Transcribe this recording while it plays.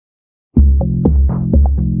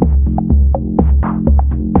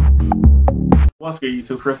What's good,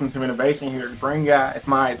 YouTube? Christmas Team Innovation here to bring you guys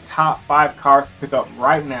my top 5 cards to pick up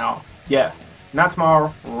right now. Yes, not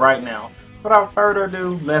tomorrow, right now. So without further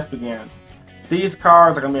ado, let's begin. These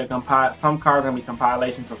cards are going to be some cards are going to be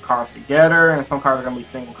compilations of cards together, and some cards are going to be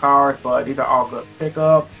single cards, but these are all good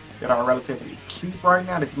pickups that are relatively cheap right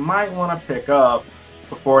now that you might want to pick up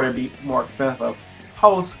before they be more expensive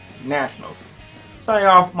post-Nationals. Starting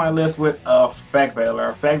off my list with Effect Veiler.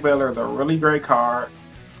 Effect Veiler is a really great card.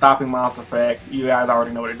 Stopping monster effects. You guys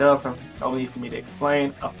already know what it does, so no need for me to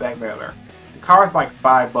explain. Effect Veiler. The card's like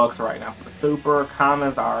 $5 right now for the super.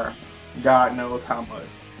 Commons are God knows how much.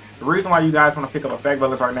 The reason why you guys want to pick up Effect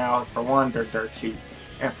Veilers right now is for one, they're dirt cheap.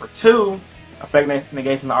 And for two, Effect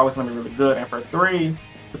Negations are always going to be really good. And for three,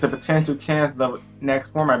 with the potential chances of next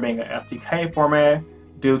format being an FTK format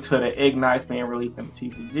due to the Ignites being released in the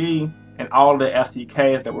TCG and all the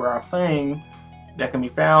FTKs that we are seeing that can be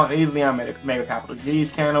found easily on Mega Capital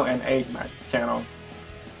G's channel and Ignite's channel.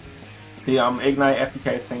 The Ignite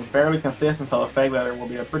FTK seems fairly consistent, so Effect Veiler will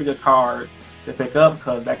be a pretty good card to pick up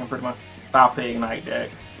because that can pretty much stop the Ignite deck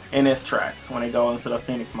in its tracks when they go into the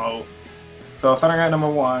Phoenix mode. So starting at number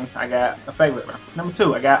 1, I got Effect Veiler. Number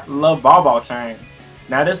 2, I got Ball Chain.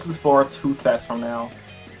 Now this is for 2 sets from now,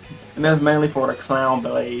 and that's mainly for the Clown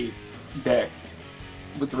Blade deck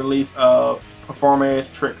with the release of Performance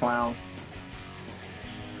Trick Clown.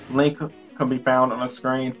 Link can be found on the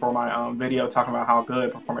screen for my video talking about how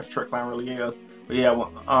good Performance Trick Clown really is. But yeah,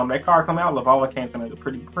 when that card come out, Ball Chain is going to be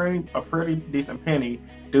a pretty decent penny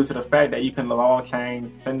due to the fact that you can Ball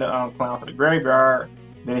Chain, send the clown to the graveyard.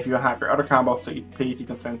 Then if you have your other combo piece, you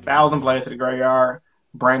can send 1,000 Blades to the graveyard,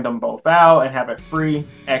 bring them both out, and have a free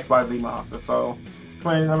XYZ monster. So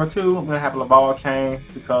number 2, I'm going to have Ball Chain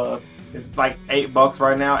because it's like $8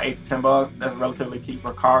 right now, $8 to $10. That's relatively cheap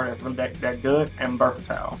for a card that's really that good and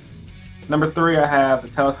versatile. Number 3, I have the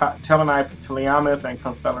Tellarknight, Teleamus, and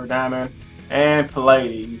Constellar Diamond, and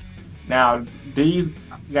Pleiades. Now, these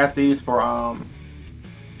got these for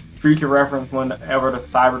future reference whenever the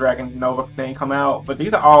Cyber Dragon Nova thing come out. But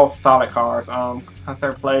these are all solid cards.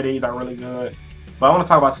 Constellar Pleiades are really good. But I want to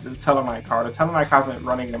talk about the Tellarknight card. The Tellarknight card has been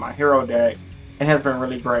running in my hero deck. It has been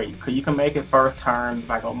really great because you can make it first turn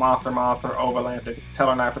like a monster overland to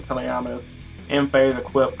Tellarknight for Teleamus, in phase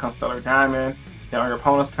equip Constellar Diamond. Then on your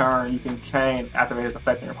opponent's turn, you can chain activate its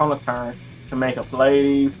effect on your opponent's turn to make a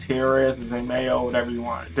Pleiades, Tiras, Zemeo, whatever you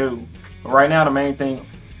want to do. But right now, the main thing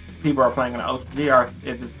people are playing in the OCG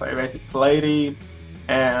is just basically Pleiades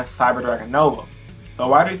and Cyber Dragon Nova. So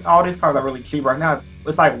why all these cards are really cheap right now?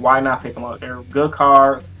 It's like, why not pick them up? They're good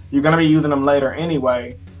cards. You're gonna be using them later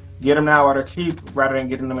anyway. Get them now while they're cheap rather than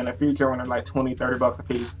getting them in the future when they're like $20, $30 a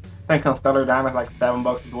piece. I think Constellar Diamond is like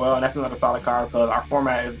 $7 as well, and that's another solid card because our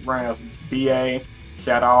format is running of BA,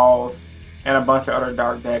 Shadows, and a bunch of other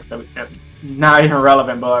dark decks that's not even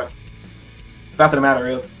relevant, but the fact of the matter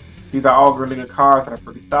is these are all really good cards that are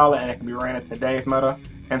pretty solid and it can be ran in today's meta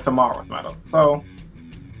and tomorrow's meta. So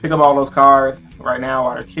pick up all those cards right now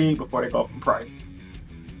while they're cheap before they go up in price.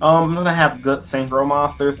 I'm going to have good synchro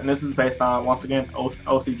monsters, and this is based on, once again,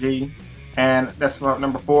 OCG, and that's for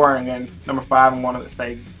number 4, and then number 5, I wanted to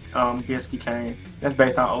say Gishki Chain. That's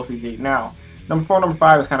based on OCG. Now, number 4 and number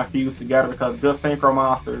 5 is kind of fused together because good synchro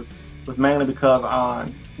monsters was mainly because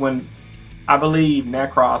when I believe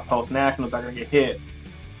Necros post-Nationals are going to get hit.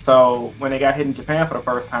 So when they got hit in Japan for the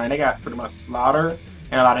first time, they got pretty much slaughtered,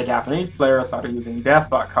 and a lot of Japanese players started using Death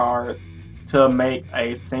Spot cards to make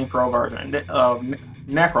a synchro version of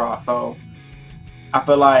Necros. So I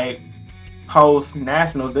feel like post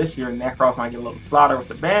Nationals this year, Necros might get a little slaughtered with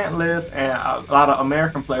the ban list, and a lot of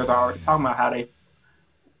American players are already talking about how they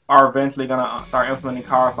are eventually gonna start implementing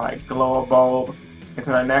cards like Glow Bulb into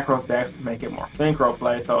their Necros decks to make it more synchro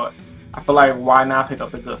play. So I feel like, why not pick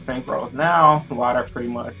up the good synchros now while they're pretty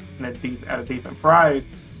much at a decent price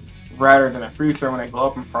rather than in the future when they go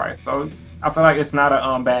up in price. So I feel like it's not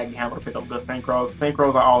a bad gamble to pick up good synchros.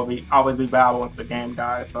 Synchros will always be valuable once the game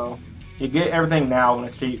dies. So you get everything now when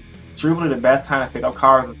it's cheap. Truthfully, the best time to pick up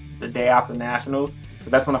cards is the day after Nationals, because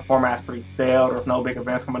that's when the format's pretty stale. There's no big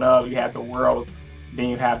events coming up. You have the Worlds, then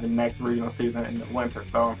you have the next regional season in the winter.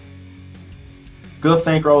 So good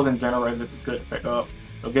synchros in general is just good to pick up.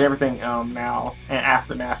 So get everything now and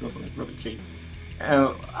after Nationals when it's really cheap.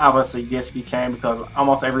 And obviously Gishki Chain, because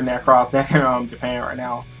almost every Necros deck in Japan right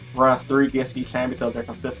now runs 3 Gishki Chain because they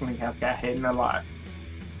consistently have got hit in a lot.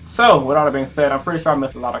 So with all that being said, I'm pretty sure I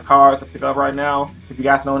missed a lot of cards to pick up right now. If you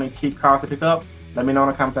guys know any cheap cards to pick up, let me know in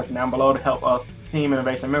the comment section down below to help us Team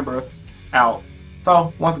Innovation members out.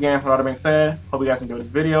 So once again, with all that being said, hope you guys enjoyed this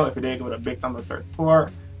video. If you did, give it a big thumbs up for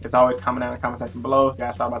support. It's always comment down in the comment section below if you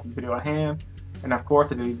guys thought about the video at hand. And of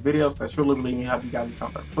course, I do these videos that truly believe in help you guys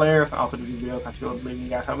become better players. I also do these videos that truly believe in you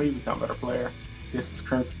guys help me become a better player. This is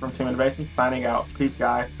Chris from Team Innovation signing out. Peace,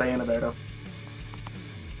 guys. Stay innovative.